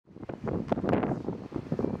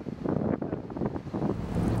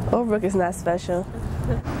Overbrook is not special.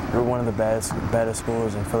 We're one of the better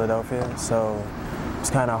schools in Philadelphia, so it's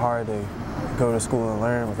kind of hard to go to school and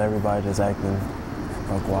learn with everybody just acting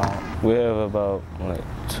like wild. We have about like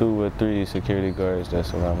 2 or 3 security guards that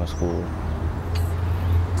surround the school.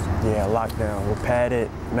 Yeah, lockdown. We're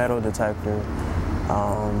padded, metal detector,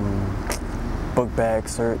 book bag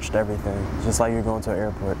searched, everything. Just like you're going to an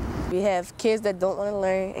airport. We have kids that don't want to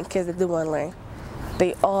learn and kids that do want to learn.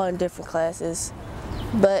 They all in different classes,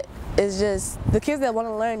 but it's just the kids that want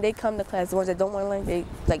to learn, they come to class. The ones that don't want to learn, they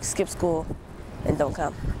like skip school and don't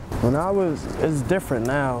come. It's different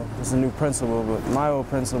now. It's a new principal, but my old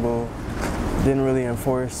principal didn't really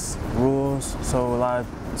enforce rules, so a lot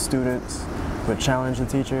of students would challenge the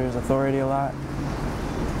teacher's authority a lot.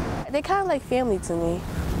 They kind of like family to me.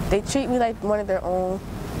 They treat me like one of their own,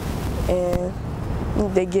 and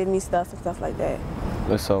they give me stuff and stuff like that.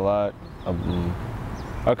 It's a lot.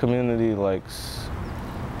 Our community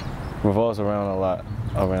revolves around a lot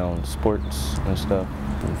around sports and stuff.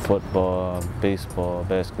 Football, baseball,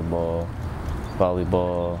 basketball,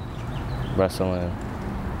 volleyball, wrestling.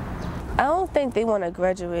 I don't think they want to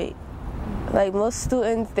graduate. Like most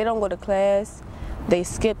students, they don't go to class, they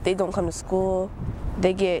skip, they don't come to school,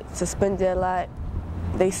 they get suspended a lot,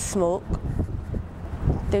 they smoke,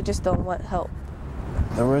 they just don't want help.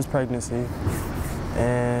 There was pregnancy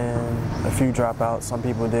and a few dropouts. Some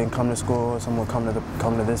people didn't come to school, some would come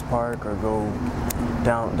to this park or go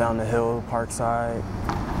down the hill, Parkside.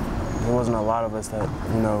 There wasn't a lot of us that,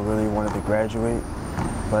 really wanted to graduate,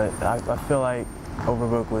 but I feel like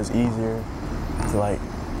Overbrook was easier to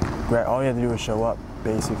all you had to do was show up,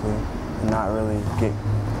 basically, and not really get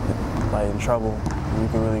in trouble. You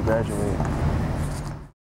can really graduate.